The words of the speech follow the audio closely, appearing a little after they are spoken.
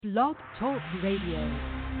Blog Talk Radio.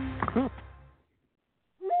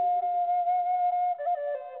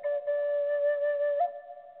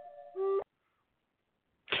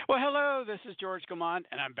 Well, hello, this is George Gamont,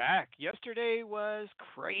 and I'm back. Yesterday was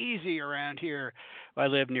crazy around here. I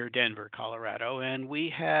live near Denver, Colorado, and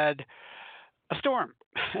we had a storm.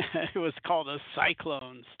 It was called a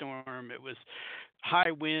cyclone storm. It was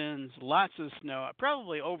high winds, lots of snow,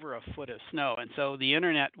 probably over a foot of snow. And so the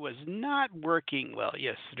internet was not working well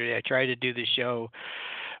yesterday. I tried to do the show,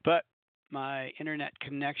 but my internet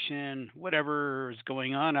connection, whatever is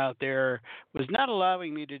going on out there, was not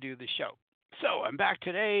allowing me to do the show. So I'm back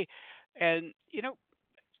today, and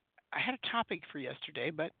I had a topic for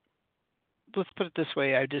yesterday, but let's put it this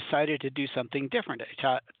way: I decided to do something different.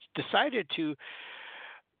 Decided to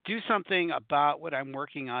do something about what I'm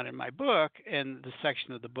working on in my book, and the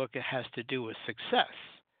section of the book it has to do with success.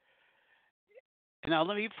 Now,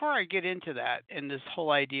 let me before I get into that and this whole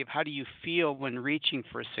idea of how do you feel when reaching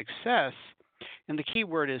for success, and the key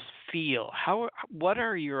word is feel. What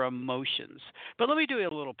are your emotions? But let me do a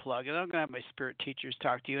little plug, and I'm going to have my spirit teachers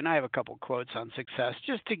talk to you, and I have a couple quotes on success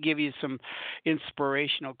just to give you some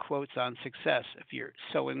inspirational quotes on success. If you're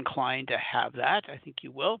so inclined to have that, I think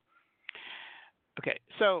you will. Okay,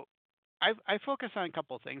 so I focus on a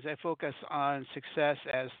couple of things. I focus on success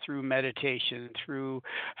as through meditation, through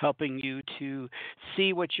helping you to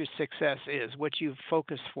see what your success is, what you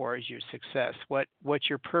focus for as your success, what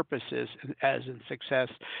your purpose is as in success,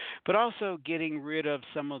 but also getting rid of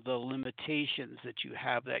some of the limitations that you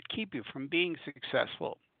have that keep you from being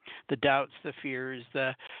successful, the doubts, the fears,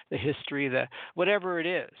 the history, the whatever it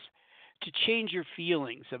is, to change your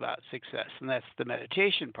feelings about success, and that's the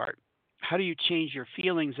meditation part. How do you change your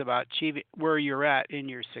feelings about achieving where you're at in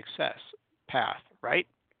your success path, right?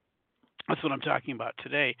 That's what I'm talking about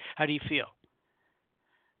today. How do you feel?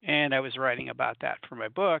 And I was writing about that for my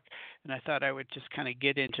book, and I thought I would just kind of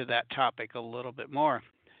get into that topic a little bit more.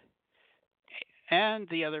 And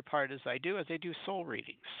the other part is I do soul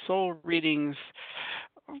readings. Soul readings,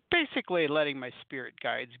 basically letting my spirit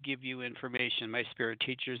guides give you information, my spirit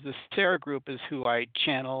teachers. The Sarah group is who I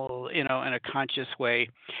channel, in a conscious way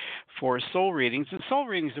for soul readings. And soul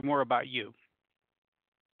readings are more about you.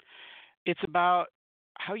 It's about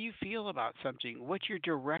how you feel about something, what your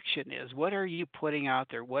direction is, what are you putting out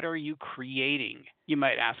there, what are you creating? You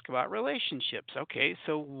might ask about relationships. Okay,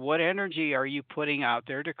 so what energy are you putting out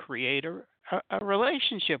there to create a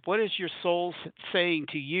relationship? What is your soul saying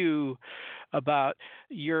to you about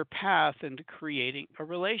your path into creating a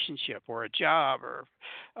relationship or a job or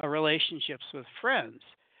relationships with friends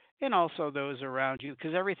and also those around you?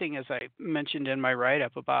 Because everything, as I mentioned in my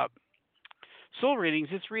write-up about soul readings,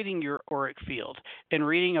 it's reading your auric field and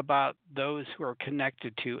reading about those who are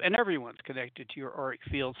connected to, and everyone's connected to your auric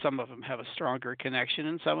field. Some of them have a stronger connection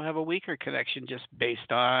and some have a weaker connection just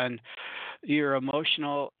based on your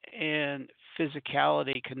emotional and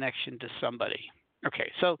physicality connection to somebody.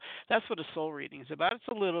 Okay, so that's what a soul reading is about. It's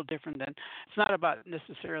a little different than, it's not about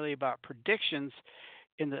necessarily about predictions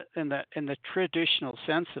in the traditional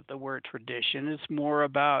sense of the word tradition. It's more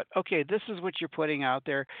about, okay, this is what you're putting out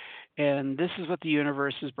there, and this is what the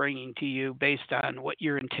universe is bringing to you based on what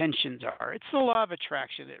your intentions are. It's the law of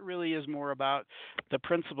attraction. It really is more about the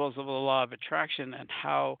principles of the law of attraction and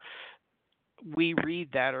how we read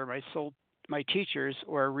that, or my teachers,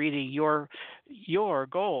 are reading your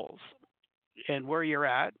goals and where you're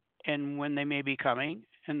at and when they may be coming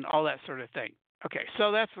and all that sort of thing. Okay,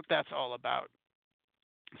 so that's what that's all about.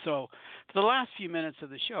 So, for the last few minutes of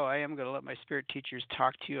the show, I am going to let my spirit teachers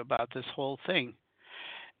talk to you about this whole thing.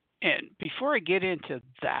 And before I get into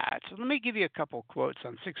that, let me give you a couple quotes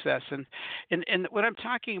on success. And what I'm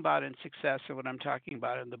talking about in success and what I'm talking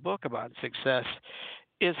about in the book about success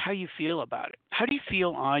is how you feel about it. How do you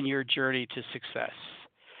feel on your journey to success?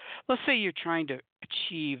 Let's say you're trying to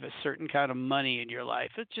achieve a certain kind of money in your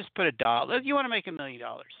life. Let's just put a dollar. You want to make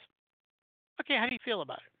 $1,000,000. Okay, how do you feel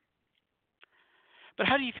about it? But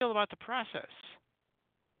how do you feel about the process?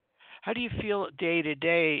 How do you feel day to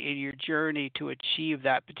day in your journey to achieve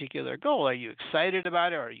that particular goal? Are you excited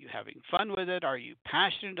about it? Are you having fun with it? Are you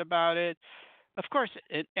passionate about it? Of course,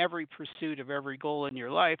 in every pursuit of every goal in your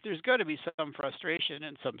life, there's going to be some frustration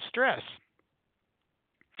and some stress.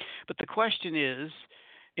 But the question is,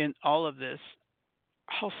 in all of this,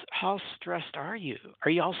 how stressed are you?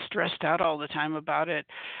 Are you all stressed out all the time about it?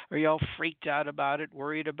 Are you all freaked out about it,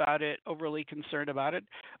 worried about it, overly concerned about it?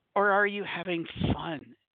 Or are you having fun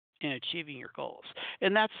in achieving your goals?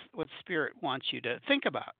 And that's what Spirit wants you to think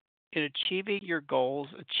about. in achieving your goals,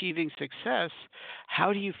 achieving success,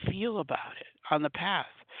 how do you feel about it on the path?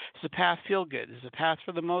 Does the path feel good? Is the path,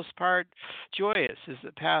 for the most part, joyous? Is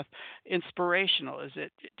the path inspirational?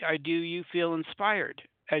 Do you feel inspired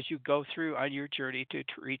as you go through on your journey to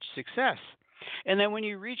reach success? And then when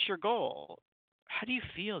you reach your goal, how do you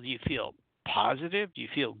feel? Do you feel positive? Do you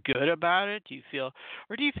feel good about it?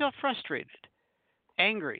 Or do you feel frustrated,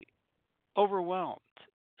 angry, overwhelmed,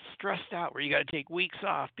 stressed out, where you got to take weeks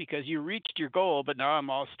off because you reached your goal, but now I'm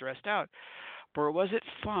all stressed out? Or was it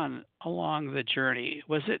fun along the journey?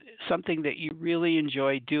 Was it something that you really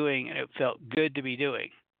enjoyed doing and it felt good to be doing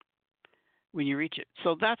when you reach it?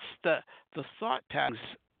 So that's the thought patterns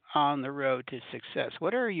on the road to success.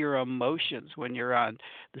 What are your emotions when you're on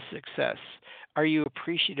the success? Are you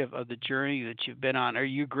appreciative of the journey that you've been on? Are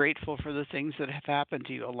you grateful for the things that have happened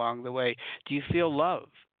to you along the way? Do you feel love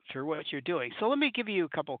for what you're doing? So let me give you a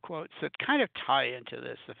couple quotes that kind of tie into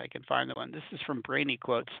this, if I can find the one. This is from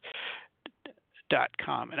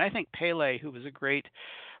BrainyQuotes.com. And I think Pele, who was a great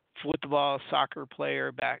football, soccer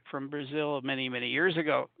player back from Brazil many, many years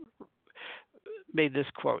ago, made this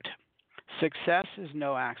quote: "Success is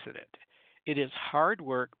no accident. It is hard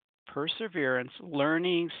work, perseverance,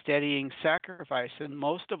 learning, studying, sacrifice, and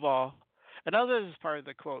most of all," and this is part of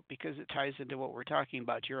the quote because it ties into what we're talking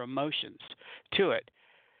about, your emotions to it,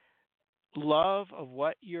 "love of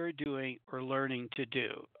what you're doing or learning to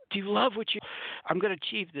do." Do you love what you? I'm going to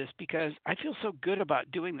achieve this because I feel so good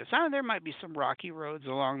about doing this. There might be some rocky roads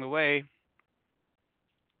along the way.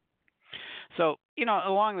 So,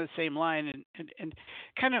 along the same line, and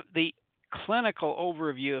kind of the clinical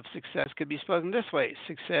overview of success could be spoken this way: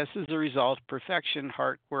 success is the result of perfection,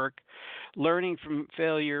 hard work, learning from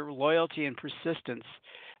failure, loyalty, and persistence.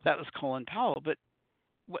 That was Colin Powell. But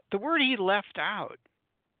the word he left out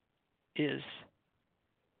is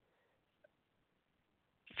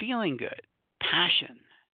feeling good, passion.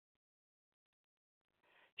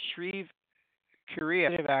 Shreve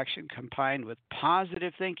creative action combined with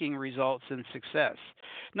positive thinking results in success.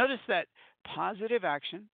 Notice that positive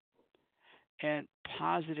action and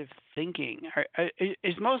positive thinking.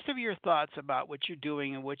 Is most of your thoughts about what you're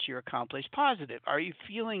doing and what you accomplish positive? Are you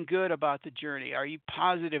feeling good about the journey? Are you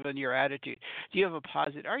positive in your attitude? Do you have a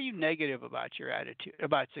positive? Are you negative about your attitude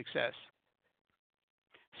about success?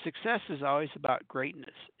 Success is always about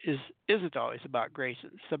greatness. Isn't always about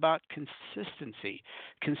greatness. It's about consistency.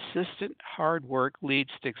 Consistent hard work leads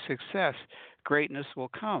to success. Greatness will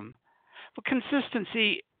come. But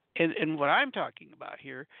consistency, and what I'm talking about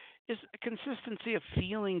here, is a consistency of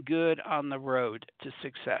feeling good on the road to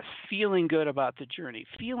success, feeling good about the journey,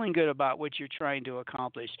 feeling good about what you're trying to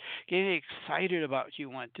accomplish, getting excited about what you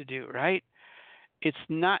want to do, right? It's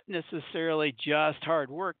not necessarily just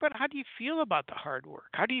hard work, but how do you feel about the hard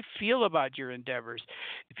work? How do you feel about your endeavors?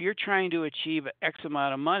 If you're trying to achieve X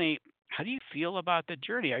amount of money, how do you feel about the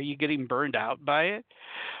journey? Are you getting burned out by it?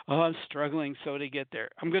 Oh, I'm struggling so to get there.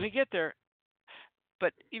 I'm going to get there.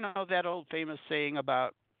 But that old famous saying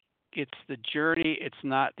about it's the journey, it's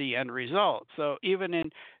not the end result. So even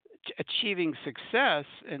in achieving success,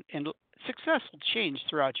 and success will change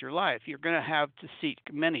throughout your life. You're going to have to seek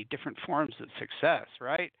many different forms of success,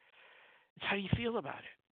 right? It's how do you feel about it?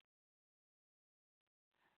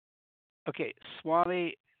 Okay,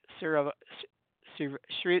 Swami Srivananda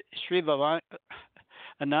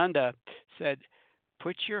said,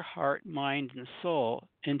 "Put your heart, mind, and soul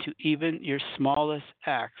into even your smallest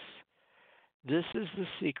acts. This is the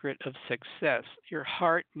secret of success. Your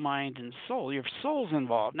heart, mind, and soul. Your soul's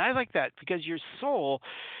involved." And I like that because your soul,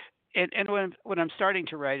 and when I'm starting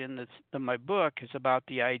to write in my book, is about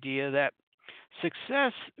the idea that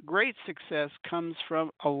success, great success, comes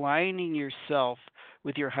from aligning yourself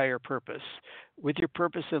with your higher purpose, with your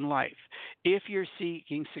purpose in life. If you're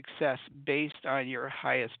seeking success based on your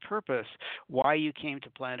highest purpose, why you came to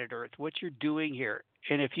planet Earth, what you're doing here,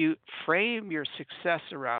 and if you frame your success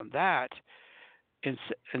around that, and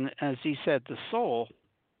as he said, the soul,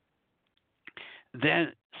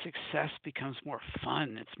 then success becomes more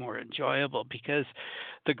fun. It's more enjoyable because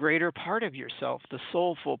the greater part of yourself, the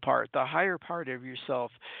soulful part, the higher part of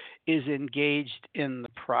yourself, is engaged in the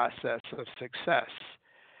process of success.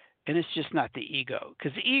 And it's just not the ego,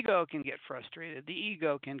 because the ego can get frustrated. The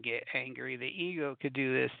ego can get angry. The ego could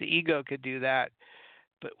do this. The ego could do that.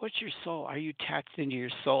 But what's your soul? Are you tapped into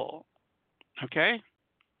your soul? Okay?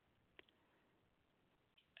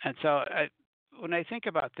 And so when I think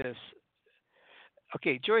about this,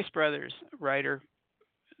 okay, Joyce Brothers, writer,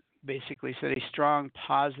 basically said a strong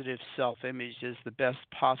positive self-image is the best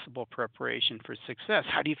possible preparation for success.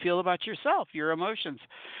 How do you feel about yourself, your emotions,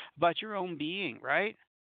 about your own being, right?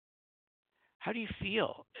 How do you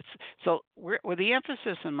feel? Well, the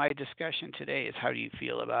emphasis in my discussion today is how do you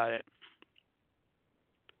feel about it?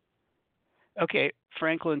 Okay,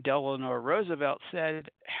 Franklin Delano Roosevelt said,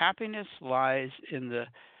 happiness lies in the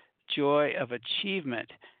joy of achievement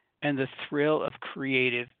and the thrill of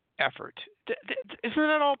creative effort. Isn't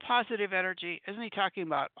that all positive energy? Isn't he talking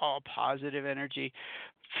about all positive energy,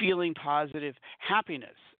 feeling positive, happiness?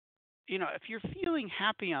 If you're feeling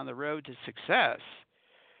happy on the road to success,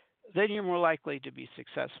 then you're more likely to be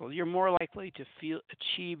successful. You're more likely to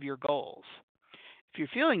achieve your goals. If you're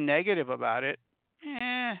feeling negative about it,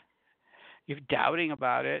 you're doubting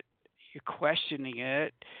about it, you're questioning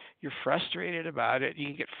it, you're frustrated about it,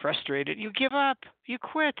 you get frustrated, you give up, you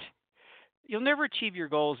quit. You'll never achieve your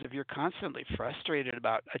goals if you're constantly frustrated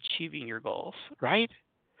about achieving your goals, right?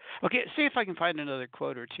 Okay, see if I can find another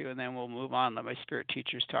quote or two, and then we'll move on. Let my spirit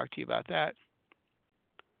teachers talk to you about that.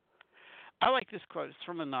 I like this quote. It's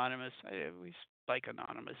from Anonymous. I always like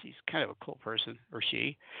Anonymous. He's kind of a cool person, or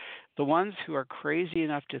she. The ones who are crazy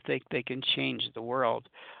enough to think they can change the world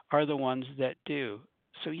are the ones that do.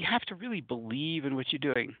 So you have to really believe in what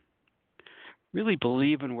you're doing, really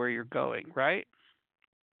believe in where you're going, right?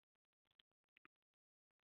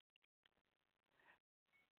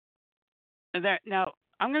 And now,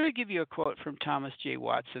 I'm going to give you a quote from Thomas J.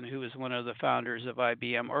 Watson, who is one of the founders of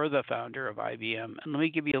IBM, or the founder of IBM. And let me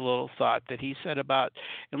give you a little thought that he said about,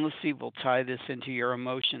 and let's see if we'll tie this into your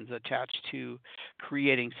emotions attached to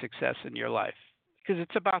creating success in your life. Because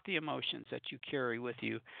it's about the emotions that you carry with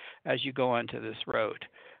you as you go onto this road.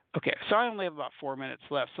 Okay, so I only have about 4 minutes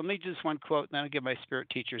left. So let me do just one quote, and then I'll give my spirit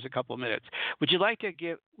teachers a couple of minutes. Would you like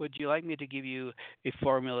me to give you a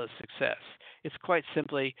formula of success? It's quite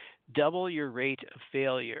simply double your rate of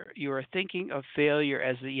failure. You are thinking of failure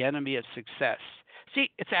as the enemy of success.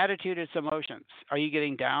 See, it's attitude, it's emotions. Are you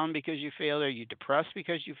getting down because you failed? Are you depressed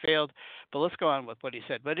because you failed? But let's go on with what he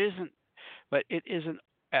said. But it isn't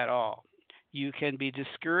at all. You can be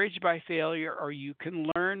discouraged by failure, or you can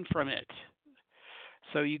learn from it.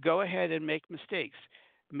 So you go ahead and make mistakes.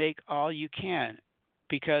 Make all you can,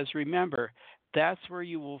 because remember, that's where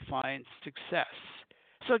you will find success.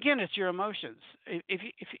 So again, it's your emotions.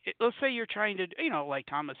 Let's say you're trying to, like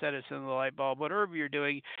Thomas Edison, the light bulb, whatever you're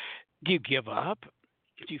doing, do you give up?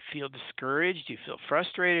 Do you feel discouraged? Do you feel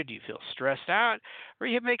frustrated? Do you feel stressed out? Or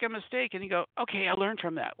you make a mistake and you go, okay, I learned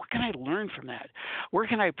from that. What can I learn from that? Where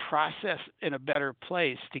can I process in a better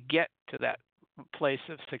place to get to that place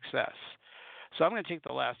of success? So I'm going to take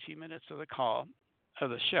the last few minutes of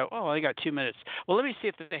the show. Oh, I got 2 minutes. Well, let me see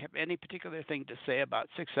if they have any particular thing to say about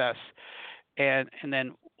success, and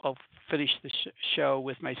then I'll finish the show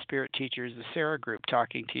with my spirit teachers, the Sarah group,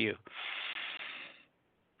 talking to you.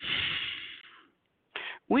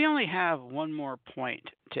 We only have one more point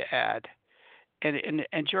to add.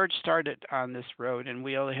 And George started on this road, and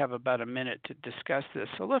we only have about a minute to discuss this.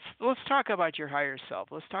 So let's talk about your higher self.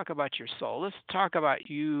 Let's talk about your soul. Let's talk about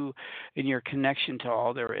you and your connection to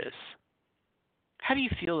all there is. How do you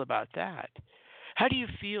feel about that? How do you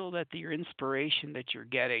feel that your inspiration that you're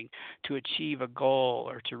getting to achieve a goal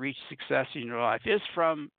or to reach success in your life is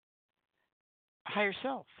from a higher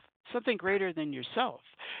self, something greater than yourself?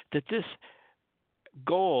 That this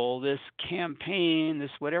goal, this campaign, this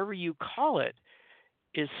whatever you call it,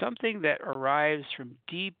 is something that arrives from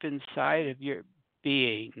deep inside of your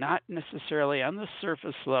being, not necessarily on the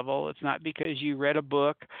surface level. It's not because you read a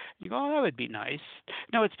book, you go, oh, that would be nice.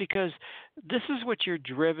 No, it's because this is what you're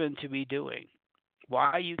driven to be doing,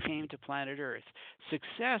 why you came to planet Earth.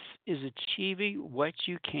 Success is achieving what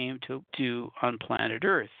you came to do on planet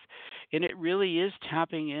Earth. And it really is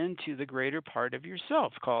tapping into the greater part of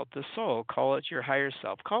yourself. Call it the soul, call it your higher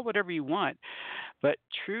self, call it whatever you want. But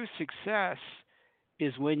true success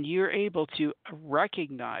is when you're able to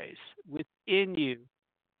recognize within you,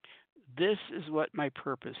 this is what my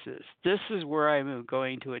purpose is. This is where I'm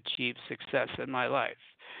going to achieve success in my life.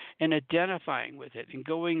 And identifying with it and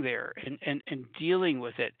going there and dealing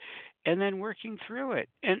with it and then working through it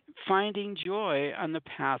and finding joy on the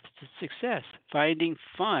path to success, finding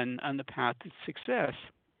fun on the path to success,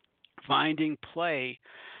 finding play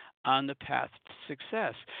on the path to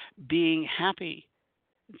success, being happy,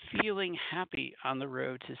 feeling happy on the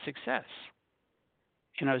road to success.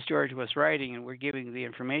 As George was writing, and we're giving the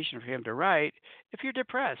information for him to write, if you're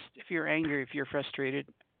depressed, if you're angry, if you're frustrated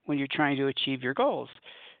when you're trying to achieve your goals,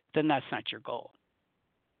 then that's not your goal.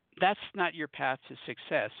 That's not your path to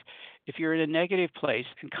success. If you're in a negative place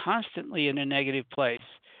and constantly in a negative place,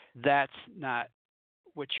 that's not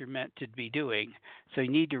what you're meant to be doing. So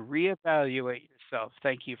you need to reevaluate yourself.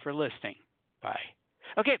 Thank you for listening. Bye.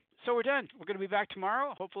 Okay, so we're done. We're going to be back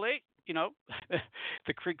tomorrow, hopefully.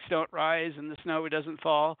 the creeks don't rise and the snow doesn't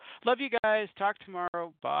fall. Love you guys. Talk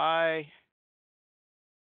tomorrow. Bye.